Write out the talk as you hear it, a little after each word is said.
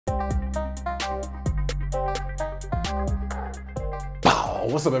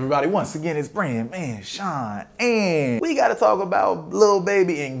What's up, everybody? Once again, it's BrandMan, Sean, and we gotta talk about Lil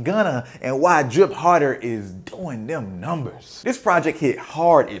Baby and Gunna and why Drip Harder is doing them numbers. This project hit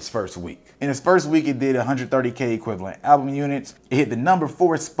hard its first week. In its first week, it did 130K equivalent album units. It hit the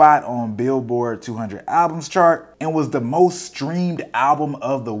 #4 spot on Billboard 200 albums chart and was the most streamed album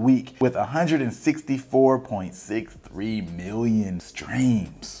of the week with 164.63 million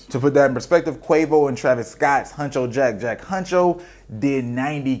streams. To put that in perspective, Quavo and Travis Scott's Huncho Jack Huncho did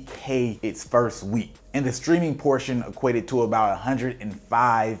 90K its first week. And the streaming portion equated to about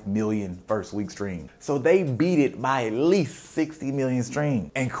 105 million first week streams. So they beat it by at least 60 million streams.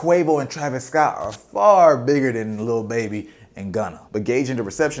 And Quavo and Travis Scott are far bigger than Lil Baby and Gunna. But gauging the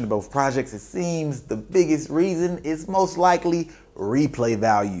reception of both projects, it seems the biggest reason is most likely replay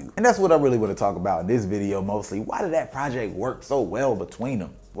value. And that's what I really want to talk about in this video mostly. Why did that project work so well between them?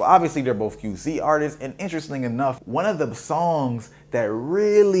 Well, obviously they're both QC artists, and interesting enough, one of the songs that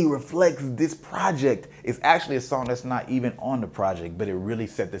really reflects this project is actually a song that's not even on the project, but it really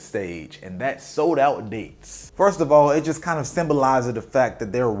set the stage, and that's Sold Out Dates. First of all, it just kind of symbolizes the fact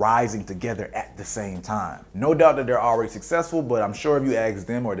that they're rising together at the same time. No doubt that they're already successful, but I'm sure if you ask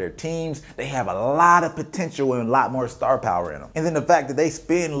them or their teams, they have a lot of potential and a lot more star power in them. And then the fact that they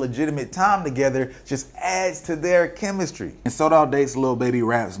spend legitimate time together just adds to their chemistry. In Sold Out Dates, Lil Baby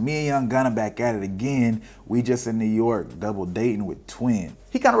raps, "Me and Young Gunna back at it again. We just in New York, double dating with twin."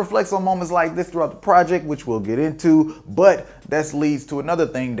 He kind of reflects on moments like this throughout the project, which we'll get into, but that leads to another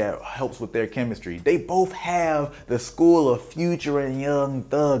thing that helps with their chemistry. They both have the school of Future and Young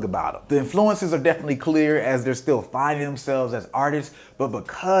Thug about them. The influences are definitely clear as they're still finding themselves as artists, but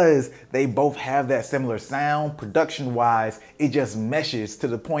because they both have that similar sound, production-wise, it just meshes to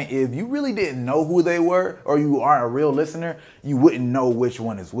the point if you really didn't know who they were or you aren't a real listener, you wouldn't know which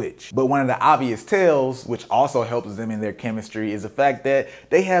one is which. But one of the obvious tells, which also helps them in their chemistry, is the fact that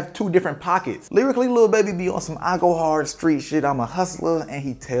they have two different pockets. Lyrically, Lil Baby be on some I go hard street shit, I'm a hustler, and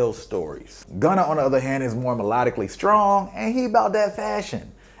he tells stories. Gunna, on the other hand, is more melodically strong, and he about that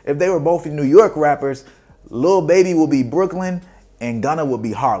fashion. If they were both New York rappers, Lil Baby will be Brooklyn, and Gunna will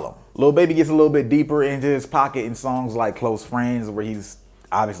be Harlem. Lil Baby gets a little bit deeper into his pocket in songs like Close Friends, where he's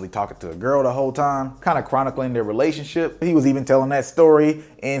obviously talking to a girl the whole time, kind of chronicling their relationship. He was even telling that story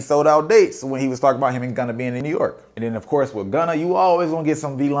in Sold Out Dates when he was talking about him and Gunna being in New York. And then of course with Gunna, you always gonna get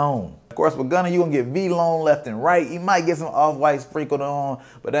some V-Lone. Of course with Gunna, you gonna get V-Lone left and right. You might get some Off-White sprinkled on,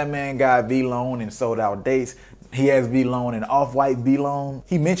 but that man got V-Lone in Sold Out Dates. He has V-Lone and Off-White V-Lone.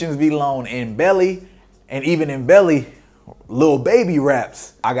 He mentions V-Lone in Belly, and even in Belly, Lil Baby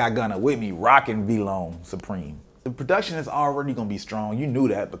raps, "I got Gunna with me, rocking V-Lone Supreme." The production is already gonna be strong. You knew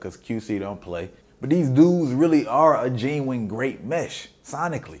that because QC don't play. But these dudes really are a genuine great mesh,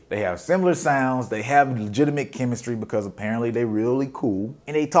 sonically. They have similar sounds, they have legitimate chemistry because apparently they're really cool.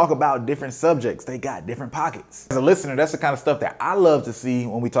 And they talk about different subjects, they got different pockets. As a listener, that's the kind of stuff that I love to see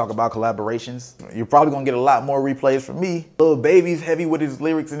when we talk about collaborations. You're probably gonna get a lot more replays from me. Lil Baby's heavy with his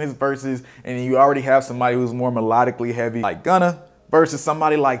lyrics and his verses, and you already have somebody who's more melodically heavy like Gunna versus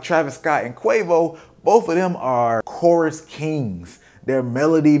somebody like Travis Scott and Quavo. Both of them are chorus kings. They're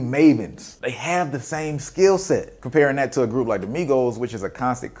melody mavens. They have the same skill set. Comparing that to a group like the Migos, which is a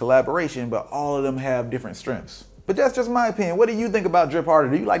constant collaboration, but all of them have different strengths. But that's just my opinion. What do you think about Drip Harder?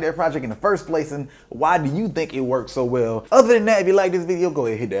 Do you like that project in the first place? And why do you think it worked so well? Other than that, if you like this video, go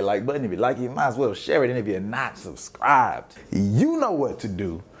ahead and hit that like button. If you like it, you might as well share it. And if you're not subscribed, you know what to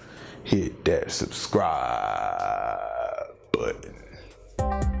do. Hit that subscribe button.